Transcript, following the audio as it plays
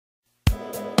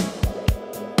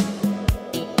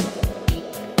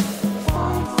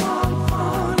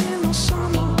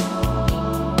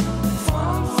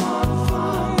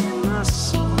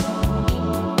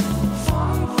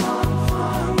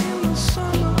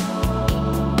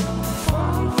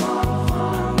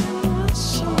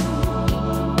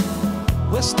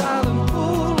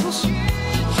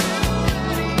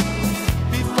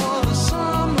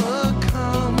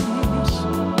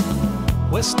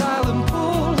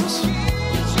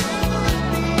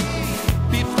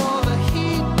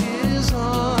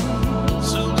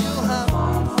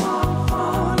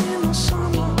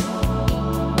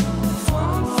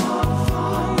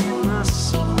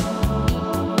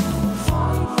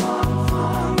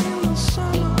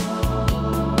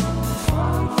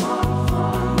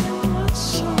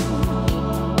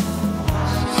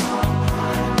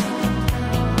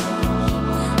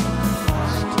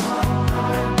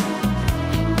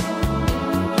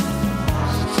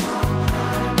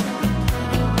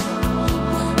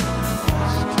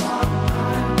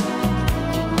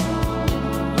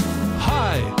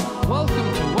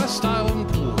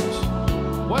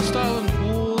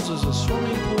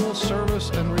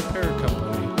service and repair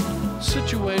company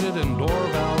situated in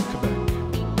Dorval,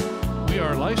 Quebec. We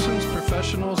are licensed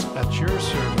professionals at your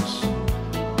service.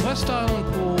 West Island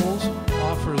Pools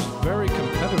offers very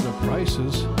competitive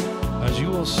prices, as you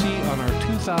will see on our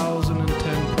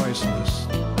 2010 price list.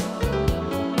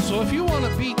 So if you want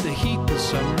to beat the heat this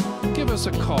summer, give us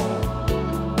a call.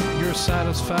 Your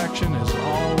satisfaction is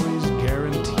always guaranteed.